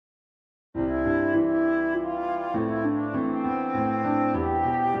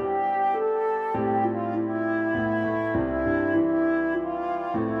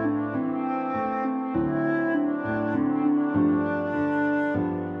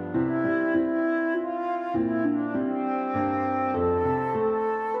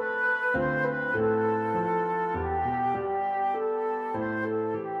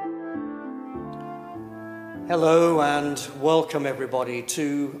Hello and welcome everybody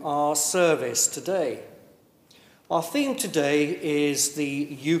to our service today. Our theme today is the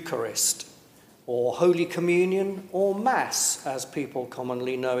Eucharist, or Holy Communion, or Mass, as people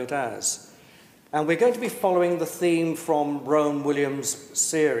commonly know it as. And we're going to be following the theme from Rowan Williams'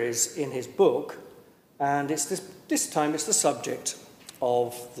 series in his book, and this time it's the subject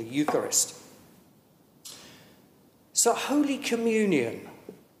of the Eucharist. So Holy Communion,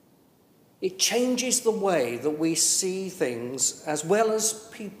 it changes the way that we see things as well as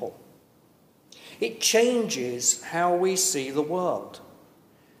people. It changes how we see the world.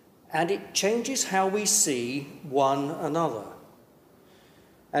 And it changes how we see one another,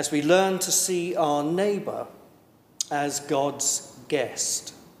 as we learn to see our neighbour as God's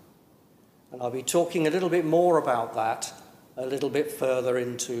guest. And I'll be talking a little bit more about that a little bit further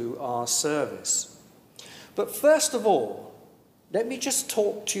into our service. But first of all, let me just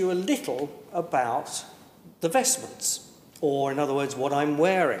talk to you a little about the vestments, or in other words, what I'm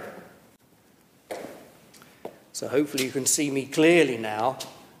wearing. So hopefully you can see me clearly now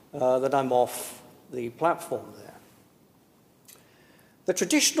that I'm off the platform there. The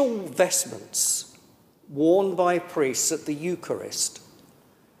traditional vestments worn by priests at the Eucharist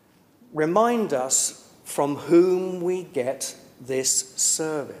remind us from whom we get this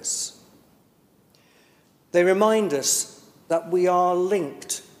service. They remind us that we are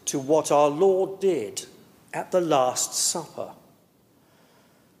linked to what our Lord did at the Last Supper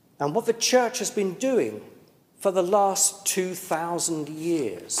and what the Church has been doing for the last 2,000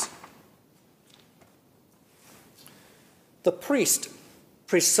 years. The priest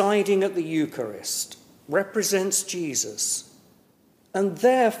presiding at the Eucharist represents Jesus and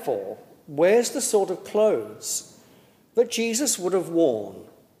therefore wears the sort of clothes that Jesus would have worn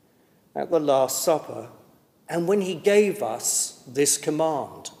at the Last Supper and when he gave us this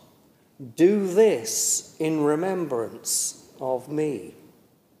command: do this in remembrance of me.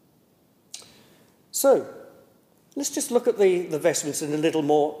 So, let's just look at the vestments in a little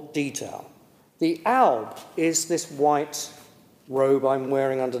more detail. The alb is this white robe I'm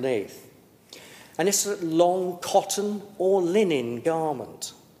wearing underneath. And it's a long cotton or linen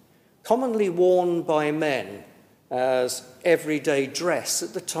garment, commonly worn by men as everyday dress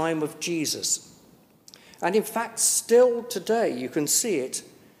at the time of Jesus. And in fact, still today, you can see it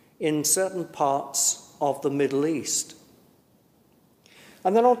in certain parts of the Middle East.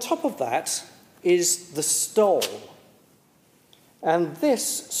 And then on top of that is the stole. And this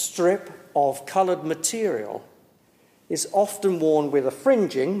strip of coloured material is often worn with a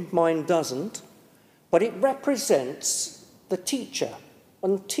fringing, mine doesn't, but it represents the teacher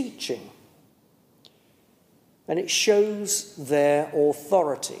and teaching. And it shows their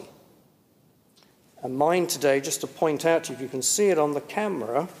authority. And mine today, just to point out to you, if you can see it on the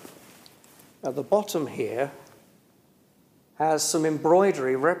camera, at the bottom here, has some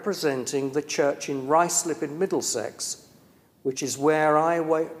embroidery representing the church in Ruislip in Middlesex, which is where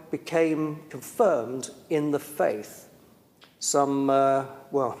I became confirmed in the faith some,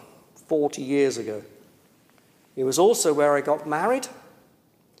 40 years ago. It was also where I got married,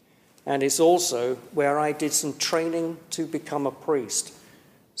 and it's also where I did some training to become a priest.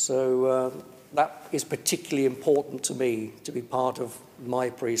 So that is particularly important to me, to be part of my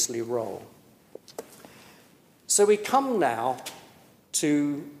priestly role. So we come now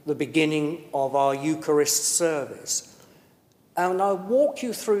to the beginning of our Eucharist service. And I'll walk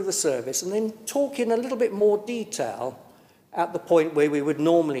you through the service and then talk in a little bit more detail at the point where we would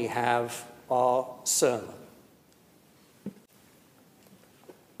normally have our sermon.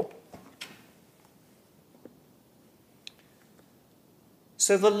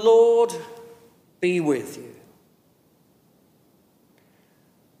 So the Lord be with you.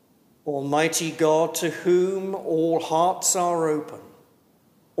 Almighty God, to whom all hearts are open,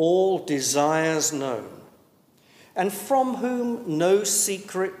 all desires known, and from whom no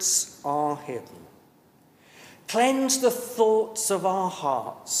secrets are hidden, cleanse the thoughts of our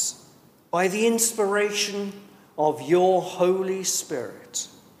hearts by the inspiration of your Holy Spirit,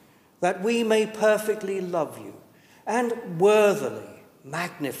 that we may perfectly love you and worthily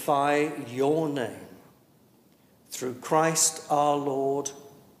magnify your name. Through Christ our Lord.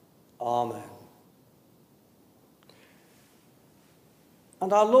 Amen.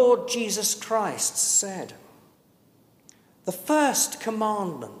 And our Lord Jesus Christ said, the first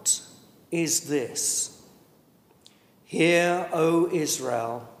commandment is this: Hear, O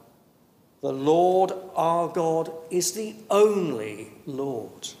Israel, the Lord our God is the only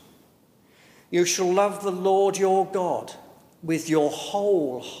Lord. You shall love the Lord your God with your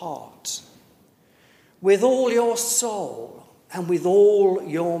whole heart, with all your soul, and with all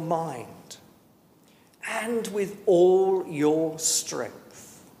your mind. and with all your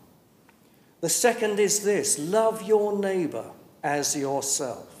strength. The second is this: love your neighbour as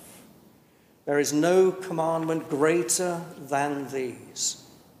yourself. There is no commandment greater than these.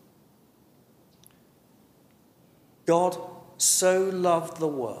 God so loved the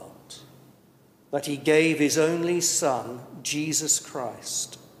world that he gave his only Son, Jesus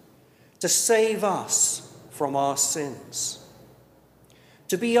Christ, to save us from our sins,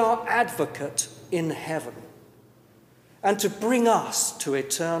 to be our advocate in heaven, and to bring us to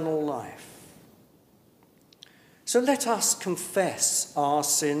eternal life. So let us confess our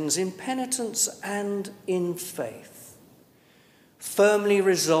sins in penitence and in faith, firmly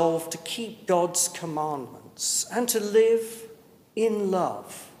resolved to keep God's commandments and to live in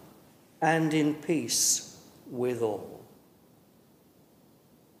love and in peace with all.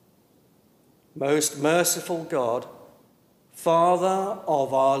 Most merciful God, Father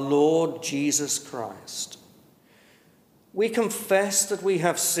of our Lord Jesus Christ, we confess that we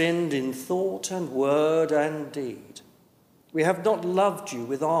have sinned in thought and word and deed. We have not loved you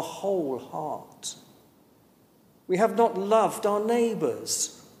with our whole heart. We have not loved our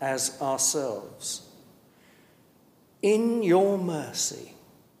neighbours as ourselves. In your mercy,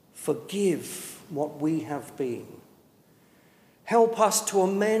 forgive what we have been. Help us to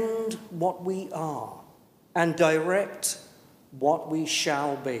amend what we are and direct what we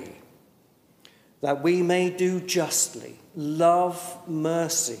shall be, that we may do justly, love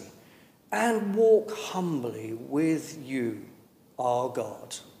mercy, and walk humbly with you, our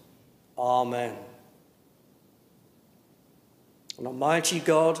God. Amen. And Almighty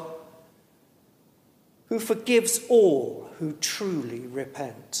God, who forgives all who truly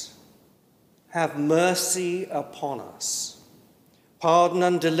repent, have mercy upon us. Pardon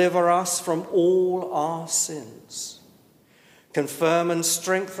and deliver us from all our sins. Confirm and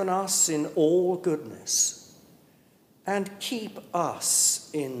strengthen us in all goodness, and keep us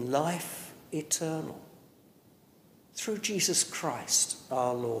in life eternal. Through Jesus Christ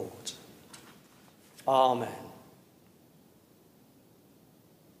our Lord. Amen.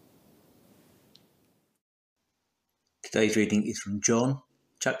 Today's reading is from John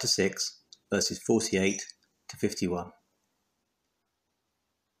chapter 6, verses 48 to 51.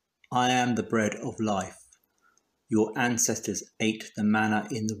 I am the bread of life. Your ancestors ate the manna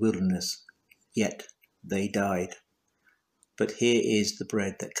in the wilderness, yet they died. But here is the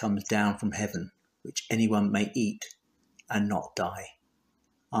bread that comes down from heaven, which anyone may eat and not die.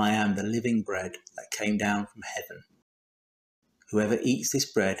 I am the living bread that came down from heaven. Whoever eats this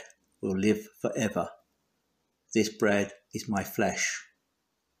bread will live forever. This bread is my flesh,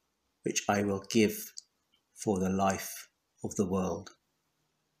 which I will give for the life of the world.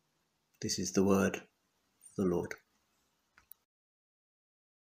 This is the word of the Lord.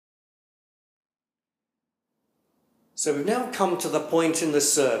 So we've now come to the point in the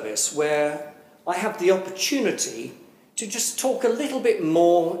service where I have the opportunity to just talk a little bit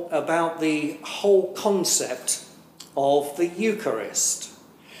more about the whole concept of the Eucharist.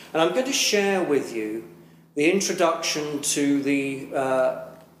 And I'm going to share with you the introduction to the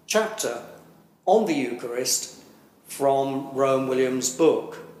chapter on the Eucharist from Rowan Williams'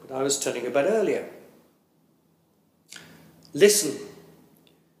 book that I was telling you about earlier. Listen,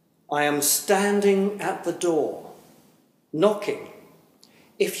 I am standing at the door, knocking.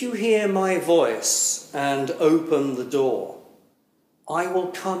 If you hear my voice and open the door, I will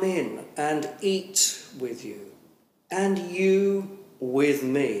come in and eat with you, and you with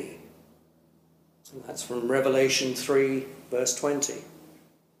me. And that's from Revelation 3, verse 20.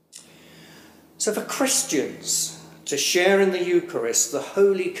 So for Christians, to share in the Eucharist, the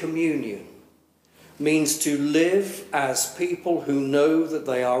Holy Communion, means to live as people who know that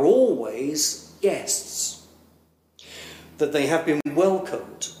they are always guests, that they have been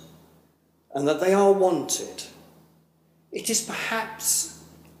welcomed, and that they are wanted. It is perhaps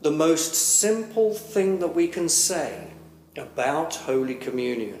the most simple thing that we can say about Holy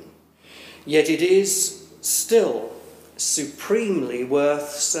Communion, yet it is still supremely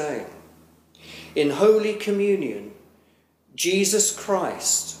worth saying. In Holy Communion, Jesus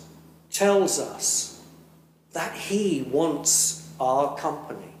Christ tells us that he wants our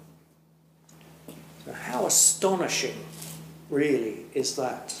company. So how astonishing, really, is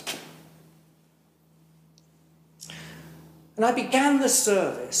that? And I began the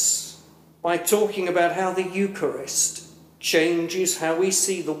service by talking about how the Eucharist changes how we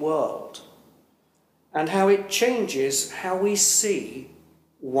see the world and how it changes how we see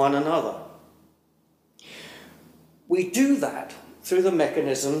one another. We do that through the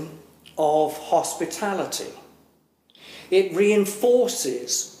mechanism of hospitality. It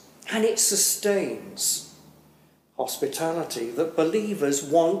reinforces and it sustains hospitality that believers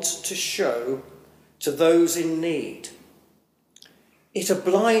want to show to those in need. It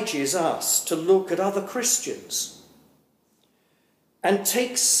obliges us to look at other Christians and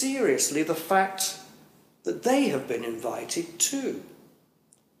take seriously the fact that they have been invited too,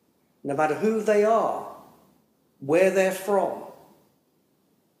 no matter who they are, where they're from,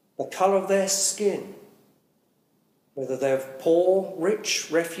 the colour of their skin, whether they're poor,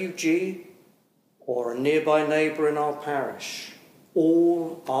 rich, refugee, or a nearby neighbour in our parish.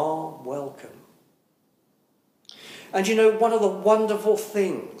 All are welcome. And you know, one of the wonderful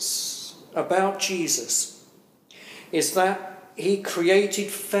things about Jesus is that he created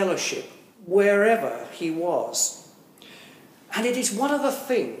fellowship wherever he was. And it is one of the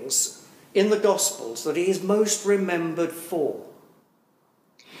things in the Gospels that he is most remembered for.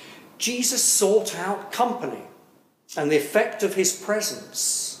 Jesus sought out company, and the effect of his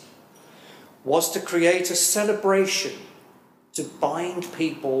presence was to create a celebration to bind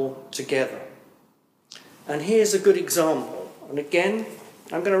people together. And here's a good example. And again,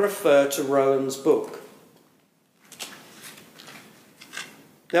 I'm going to refer to Rowan's book.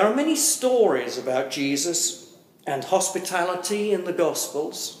 There are many stories about Jesus and hospitality in the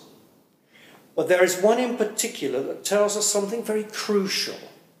Gospels, but there is one in particular that tells us something very crucial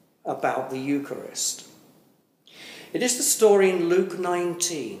about the Eucharist. It is the story in Luke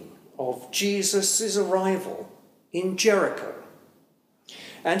 19 of Jesus' arrival in Jericho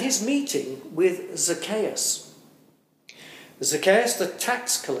and his meeting with Zacchaeus. Zacchaeus, the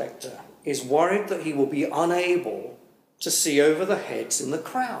tax collector, is worried that he will be unable to see over the heads in the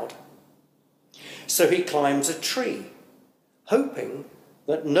crowd. So he climbs a tree, hoping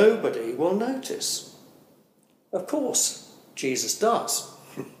that nobody will notice. Of course, Jesus does.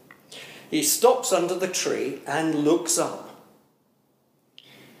 He stops under the tree and looks up.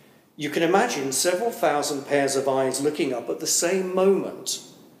 You can imagine several thousand pairs of eyes looking up at the same moment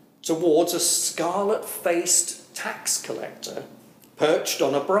towards a scarlet-faced tax collector perched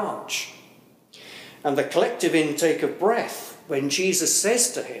on a branch. And the collective intake of breath when Jesus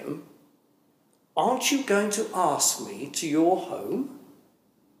says to him, "Aren't you going to ask me to your home?"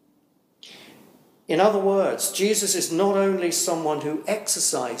 In other words, Jesus is not only someone who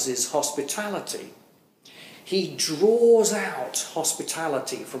exercises hospitality, he draws out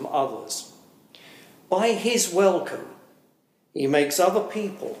hospitality from others. By his welcome, he makes other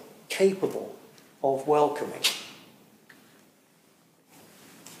people capable of welcoming.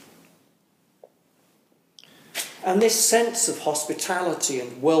 And this sense of hospitality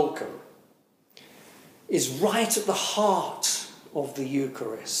and welcome is right at the heart of the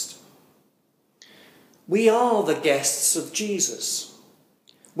Eucharist. We are the guests of Jesus.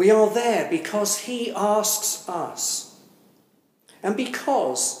 We are there because he asks us and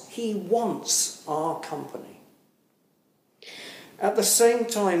because he wants our company. At the same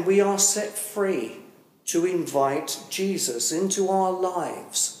time, we are set free to invite Jesus into our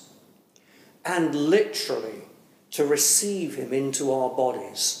lives and literally to receive him into our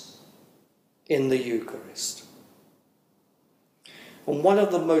bodies in the Eucharist. And one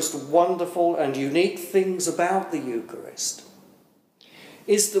of the most wonderful and unique things about the Eucharist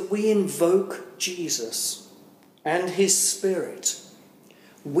is that we invoke Jesus and his Spirit.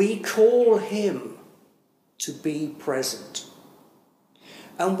 We call him to be present.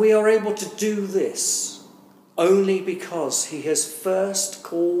 And we are able to do this only because he has first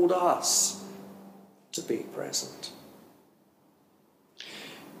called us to be present.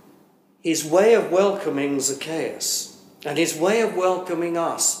 His way of welcoming Zacchaeus and his way of welcoming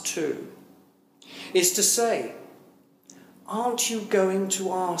us too is to say, "Aren't you going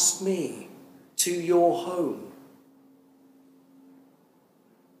to ask me to your home?"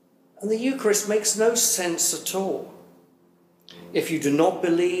 And the Eucharist makes no sense at all if you do not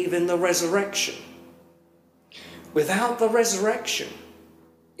believe in the resurrection. Without the resurrection,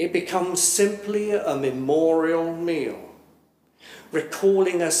 it becomes simply a memorial meal,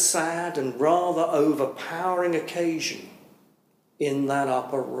 recalling a sad and rather overpowering occasion in that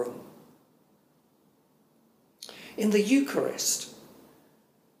upper room. In the Eucharist,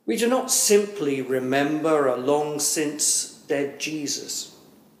 we do not simply remember a long since dead Jesus.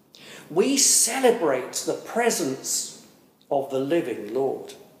 We celebrate the presence of the living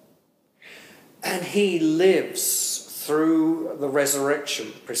Lord. And he lives through the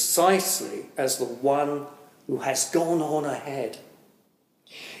resurrection precisely as the one who has gone on ahead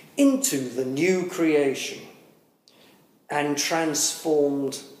into the new creation and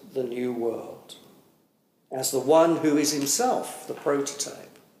transformed the new world, as the one who is himself the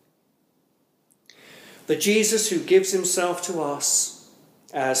prototype. The Jesus who gives himself to us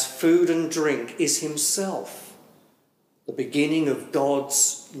as food and drink is himself the beginning of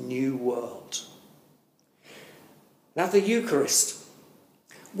God's new world. Now, the Eucharist,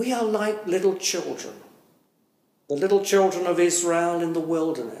 we are like little children, the little children of Israel in the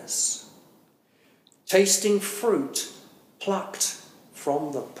wilderness, tasting fruit plucked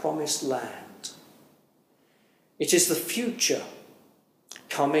from the promised land. It is the future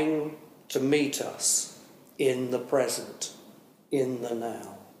coming to meet us in the present, in the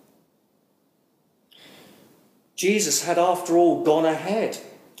now. Jesus had, after all, gone ahead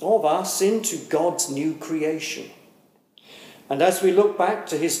of us into God's new creation. And as we look back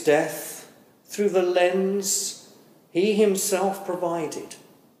to his death through the lens he himself provided,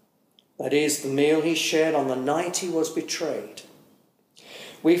 that is, the meal he shared on the night he was betrayed,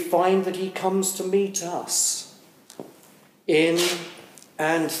 we find that he comes to meet us in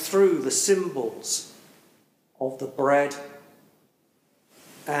and through the symbols of the bread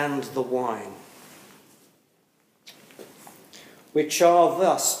and the wine, which are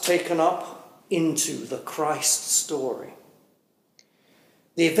thus taken up into the Christ story,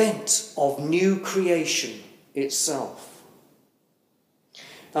 the event of new creation itself,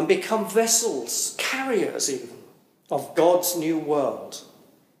 and become vessels, carriers even, of God's new world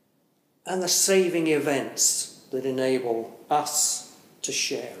and the saving events that enable us to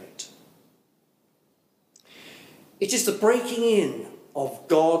share it. It is the breaking in of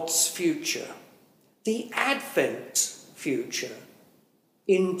God's future, the Advent future,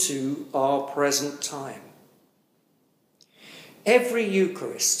 into our present time. Every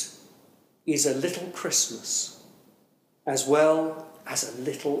Eucharist is a little Christmas as well as a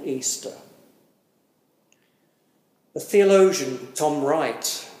little Easter. The theologian Tom Wright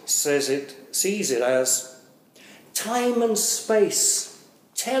sees it as time and space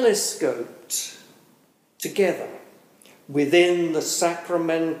telescoped together within the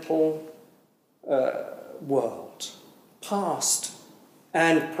sacramental world. Past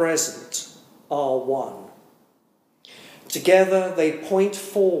and present are one. Together they point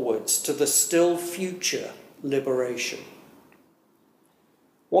forwards to the still future liberation.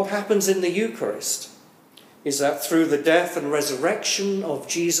 What happens in the Eucharist is that through the death and resurrection of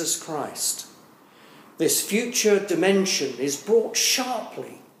Jesus Christ, this future dimension is brought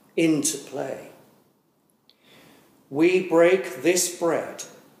sharply into play. We break this bread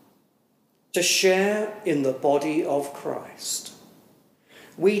to share in the body of Christ.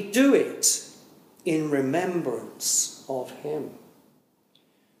 We do it in remembrance of him.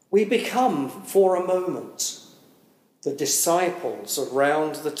 We become, for a moment, the disciples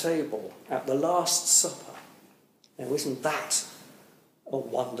around the table at the Last Supper. Now, isn't that a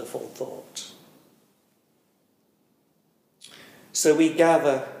wonderful thought? So we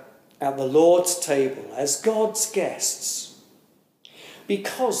gather at the Lord's table as God's guests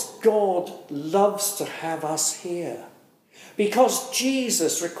because God loves to have us here, because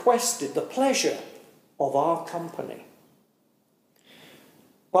Jesus requested the pleasure of our company.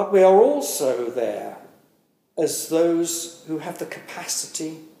 But we are also there as those who have the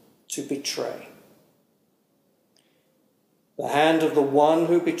capacity to betray. The hand of the one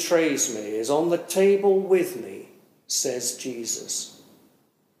who betrays me is on the table with me, says Jesus.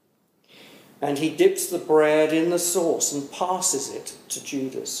 And he dips the bread in the sauce and passes it to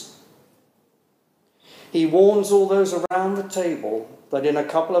Judas. He warns all those around the table that in a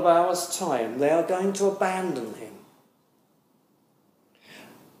couple of hours' time they are going to abandon him.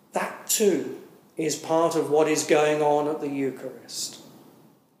 That too is part of what is going on at the Eucharist.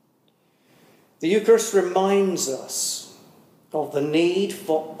 The Eucharist reminds us of the need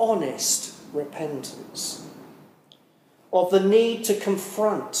for honest repentance, of the need to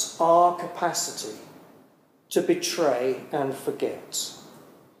confront our capacity to betray and forget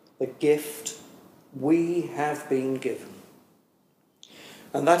the gift we have been given.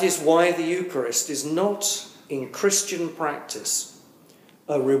 And that is why the Eucharist is not, in Christian practice,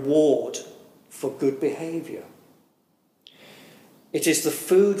 a reward for good behaviour. It is the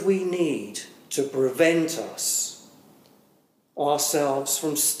food we need to prevent ourselves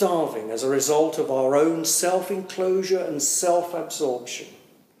from starving as a result of our own self-enclosure and self-absorption,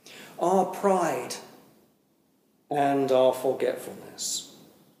 our pride and our forgetfulness.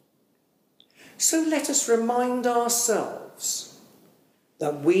 So let us remind ourselves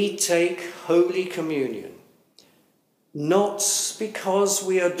that we take Holy Communion not because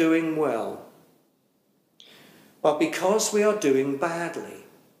we are doing well, but because we are doing badly.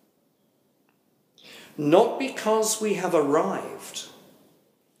 Not because we have arrived,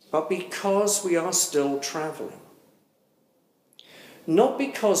 but because we are still travelling. Not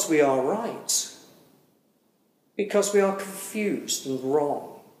because we are right, because we are confused and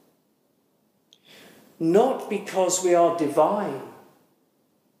wrong. Not because we are divine,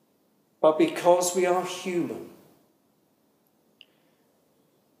 but because we are human.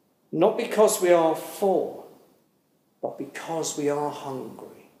 Not because we are full, but because we are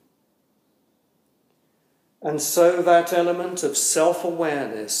hungry. And so that element of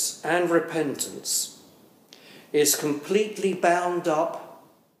self-awareness and repentance is completely bound up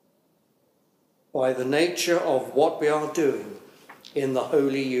by the nature of what we are doing in the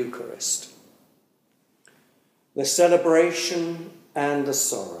Holy Eucharist. The celebration and the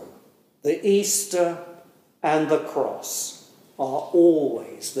sorrow, the Easter and the cross are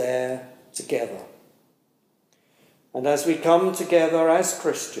always there together. And as we come together as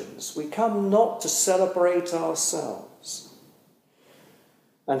Christians, we come not to celebrate ourselves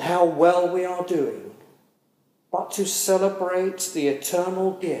and how well we are doing, but to celebrate the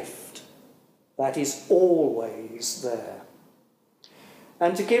eternal gift that is always there,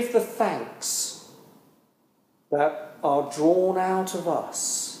 and to give the thanks that are drawn out of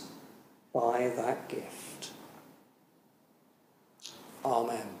us by that gift.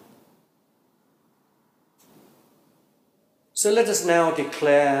 Amen. So let us now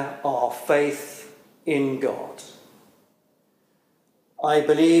declare our faith in God. I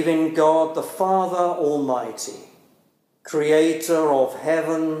believe in God the Father Almighty, creator of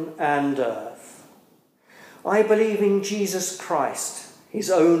heaven and earth. I believe in Jesus Christ, his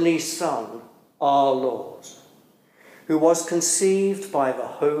only Son, our Lord, who was conceived by the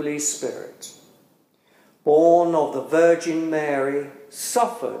Holy Spirit, born of the Virgin Mary,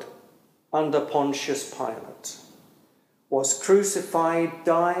 suffered under Pontius Pilate, was crucified,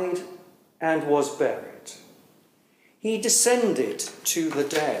 died, and was buried. He descended to the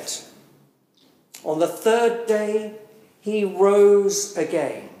dead. On the third day, he rose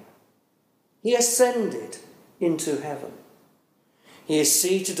again. He ascended into heaven. He is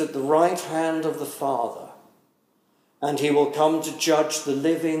seated at the right hand of the Father, and he will come to judge the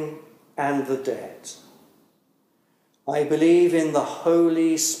living and the dead. I believe in the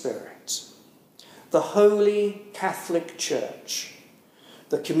Holy Spirit, the Holy Catholic Church,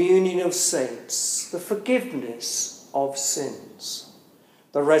 the communion of saints, the forgiveness of sins,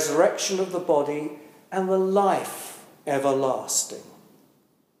 the resurrection of the body, and the life everlasting.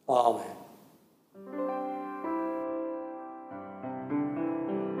 Amen.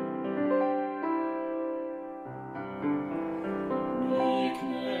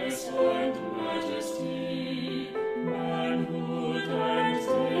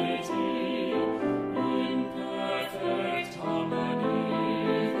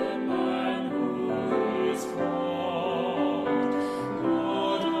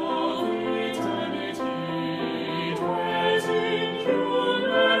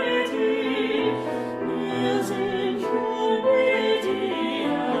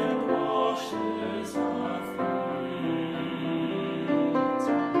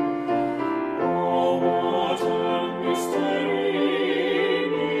 Oh, what a mystery,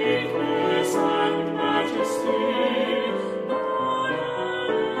 meekness.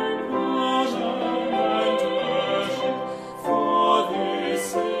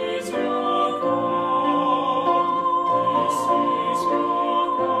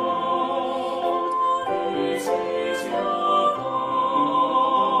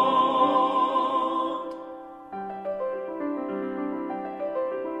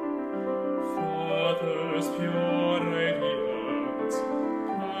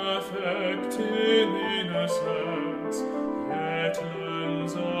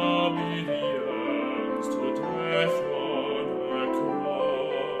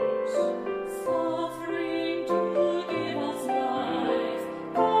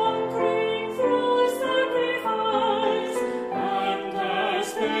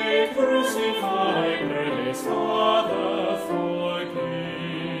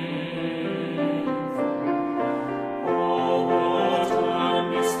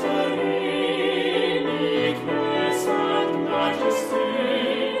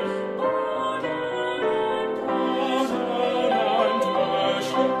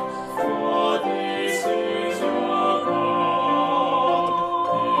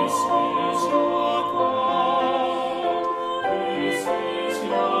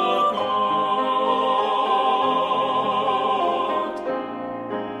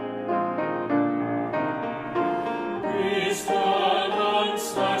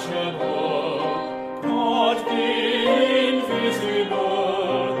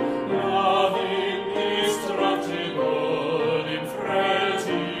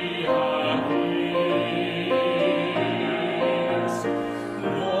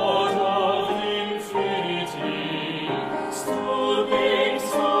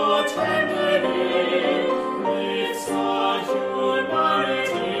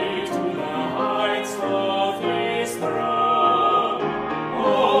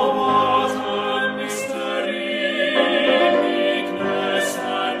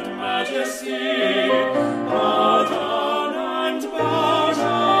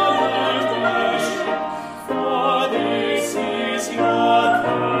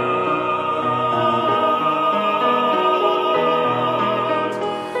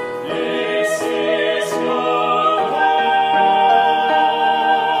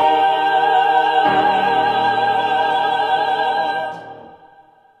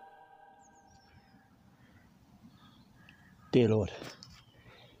 Lord,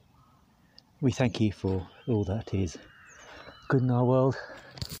 we thank you for all that is good in our world,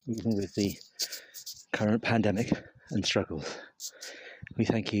 even with the current pandemic and struggles. We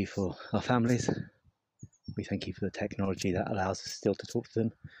thank you for our families. We thank you for the technology that allows us still to talk to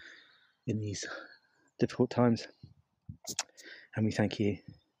them in these difficult times. And we thank you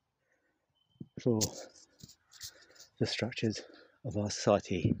for the structures of our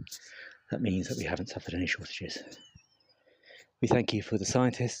society that means that we haven't suffered any shortages. We thank you for the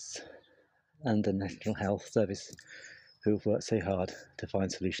scientists and the National Health Service who have worked so hard to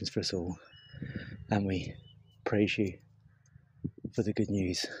find solutions for us all. And we praise you for the good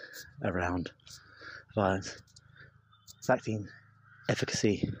news around violence, vaccine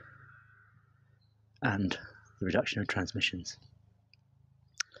efficacy, and the reduction of transmissions.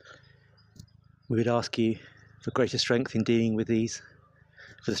 We would ask you for greater strength in dealing with these,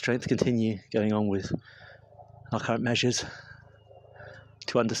 for the strength to continue going on with our current measures,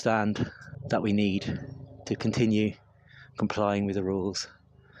 to understand that we need to continue complying with the rules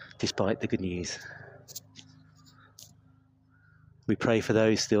despite the good news. We pray for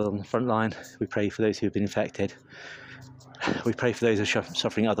those still on the front line. We pray for those who have been infected. We pray for those who are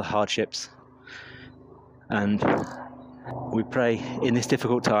suffering other hardships. And we pray in this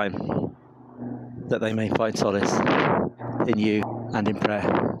difficult time that they may find solace in you and in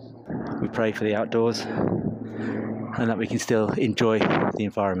prayer. We pray for the outdoors and that we can still enjoy the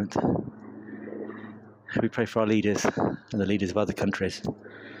environment. We pray for our leaders and the leaders of other countries,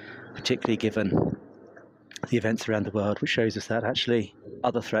 particularly given the events around the world, which shows us that actually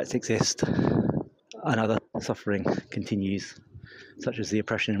other threats exist and other suffering continues, such as the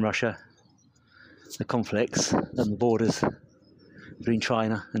oppression in Russia, the conflicts and the borders between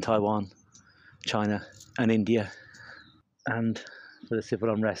China and Taiwan, China and India, and for the civil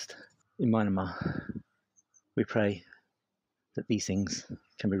unrest in Myanmar. We pray that these things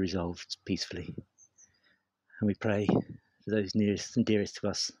can be resolved peacefully. And we pray for those nearest and dearest to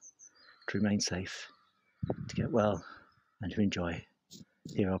us to remain safe, to get well and to enjoy.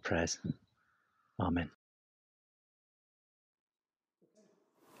 Hear our prayers. Amen.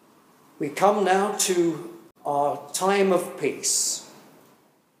 We come now to our time of peace.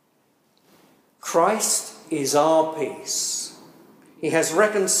 Christ is our peace. He has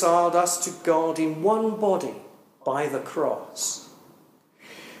reconciled us to God in one body by the cross.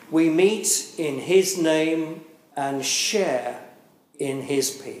 We meet in his name and share in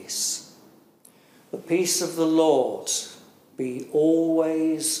his peace. The peace of the Lord be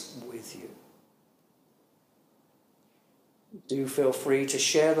always with you. Do feel free to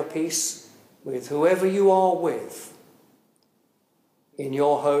share the peace with whoever you are with in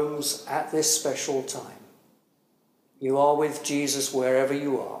your homes at this special time. You are with Jesus wherever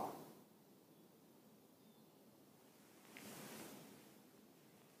you are.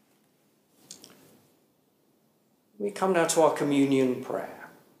 We come now to our communion prayer.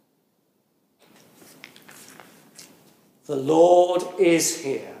 The Lord is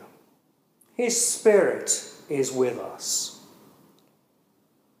here. His Spirit is with us.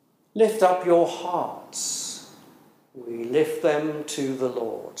 Lift up your hearts. We lift them to the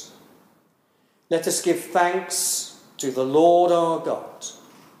Lord. Let us give thanks to the Lord our God.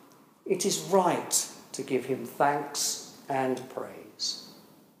 It is right to give him thanks and praise.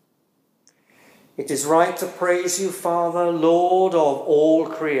 It is right to praise you, Father, Lord of all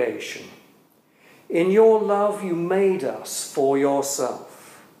creation. In your love you made us for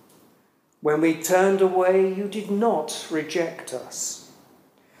yourself. When we turned away, you did not reject us,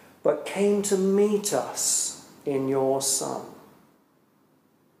 but came to meet us in your Son.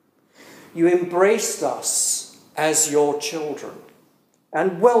 You embraced us as your children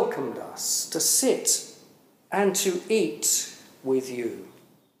and welcomed us to sit and to eat with you.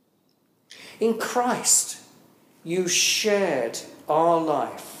 In Christ, you shared our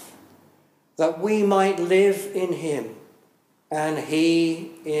life, that we might live in him and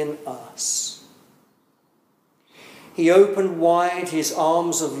he in us. He opened wide his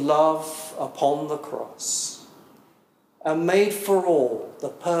arms of love upon the cross and made for all the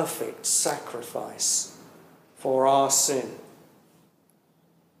perfect sacrifice for our sin.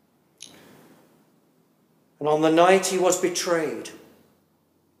 And on the night he was betrayed,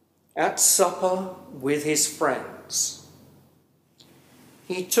 at supper with his friends,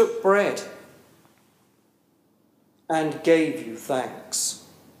 he took bread and gave you thanks.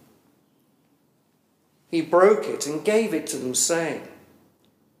 He broke it and gave it to them, saying,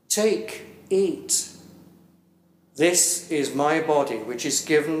 "Take, eat. This is my body, which is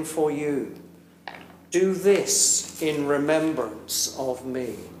given for you. Do this in remembrance of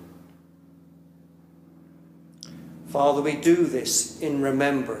me." Father, we do this in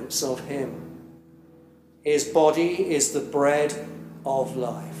remembrance of him. His body is the bread of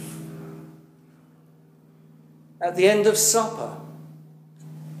life. At the end of supper,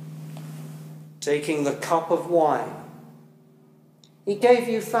 taking the cup of wine, he gave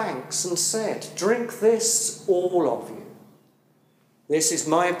you thanks and said, "Drink this, all of you. This is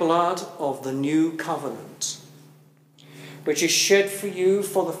my blood of the new covenant, which is shed for you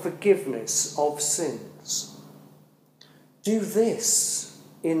for the forgiveness of sins. Do this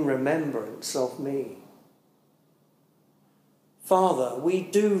in remembrance of me." Father, we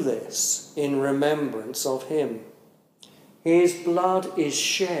do this in remembrance of him. His blood is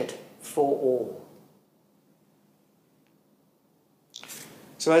shed for all.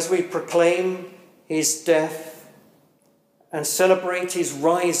 So as we proclaim his death and celebrate his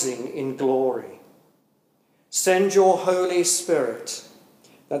rising in glory, send your Holy Spirit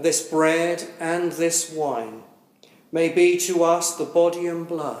that this bread and this wine may be to us the body and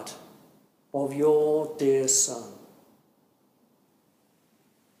blood of your dear Son.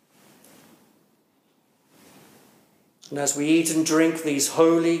 And as we eat and drink these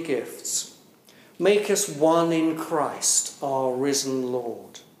holy gifts, make us one in Christ, our risen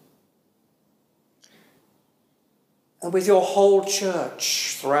Lord. And with your whole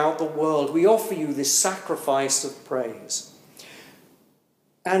church throughout the world, we offer you this sacrifice of praise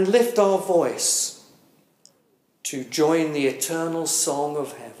and lift our voice to join the eternal song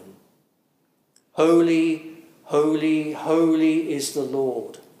of heaven. Holy, holy, holy is the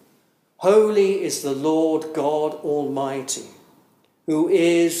Lord. Holy is the Lord God Almighty, who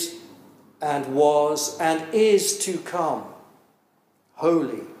is and was and is to come.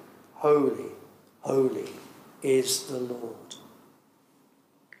 Holy, holy, holy is the Lord.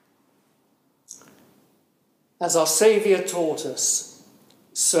 As our Saviour taught us,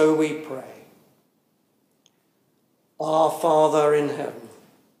 so we pray. Our Father in heaven,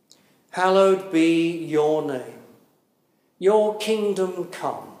 hallowed be your name. Your kingdom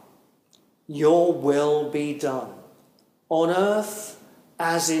come. Your will be done, on earth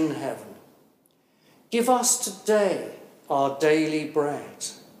as in heaven. Give us today our daily bread.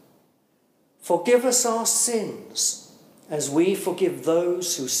 Forgive us our sins, as we forgive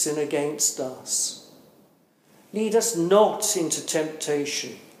those who sin against us. Lead us not into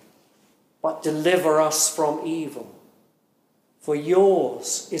temptation, but deliver us from evil. For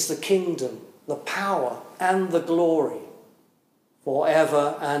yours is the kingdom, the power, and the glory,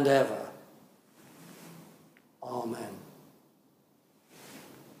 forever and ever. Amen.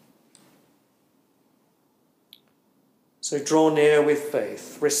 So draw near with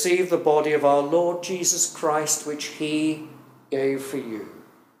faith. Receive the body of our Lord Jesus Christ, which he gave for you,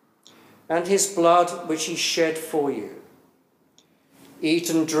 and his blood, which he shed for you. Eat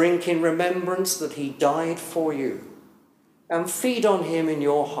and drink in remembrance that he died for you, and feed on him in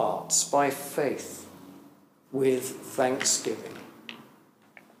your hearts by faith with thanksgiving.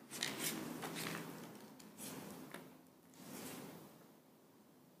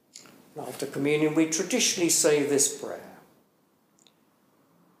 After communion, we traditionally say this prayer.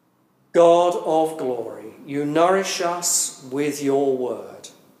 God of glory, you nourish us with your word,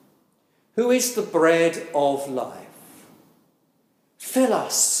 who is the bread of life. Fill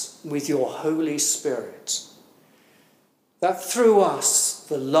us with your Holy Spirit, that through us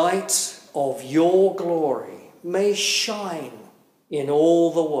the light of your glory may shine in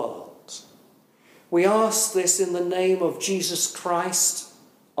all the world. We ask this in the name of Jesus Christ,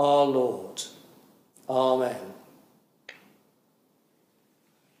 our Lord. Amen.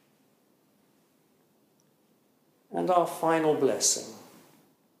 And our final blessing.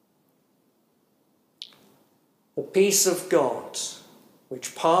 The peace of God,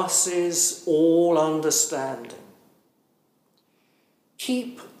 which passes all understanding,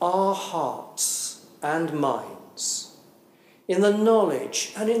 keep our hearts and minds in the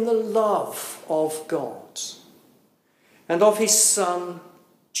knowledge and in the love of God and of his Son,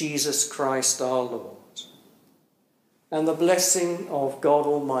 Jesus Christ our Lord. And the blessing of God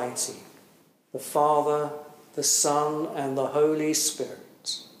Almighty, the Father, the Son, and the Holy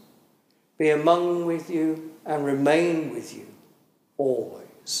Spirit, be among with you and remain with you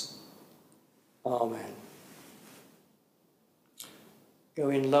always. Amen. Go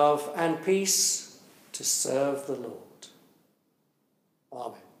in love and peace to serve the Lord.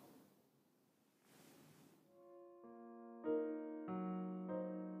 Amen.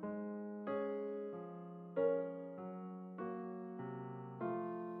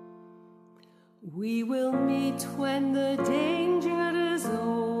 We will meet when the danger is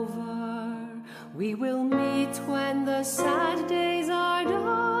over. We will meet when the sad days are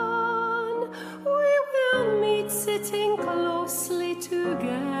done. We will meet sitting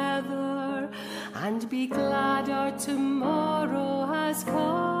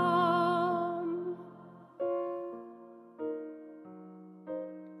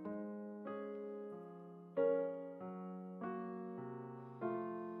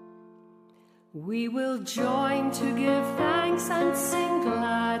We will join to give thanks and sing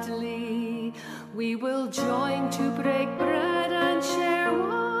gladly. We will join to break bread and share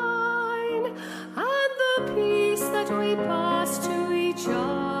wine. And the peace that we pass to each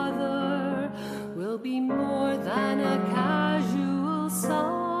other will be more than a casual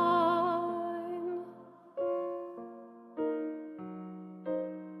sign.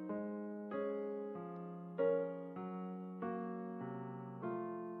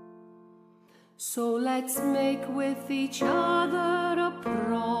 So let's make with each other a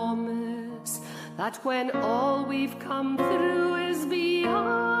promise that when all we've come through is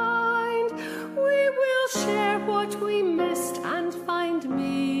behind, we will share what we missed and find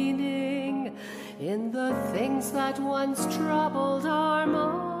meaning in the things that once troubled our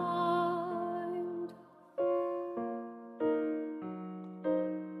mind.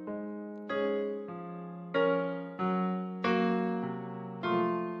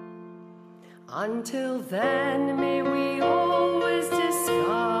 Until then, may we always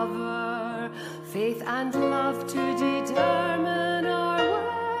discover faith and love to determine our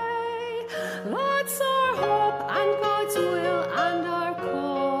way. That's our hope and God's will and our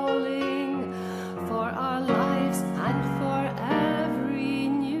calling for our lives and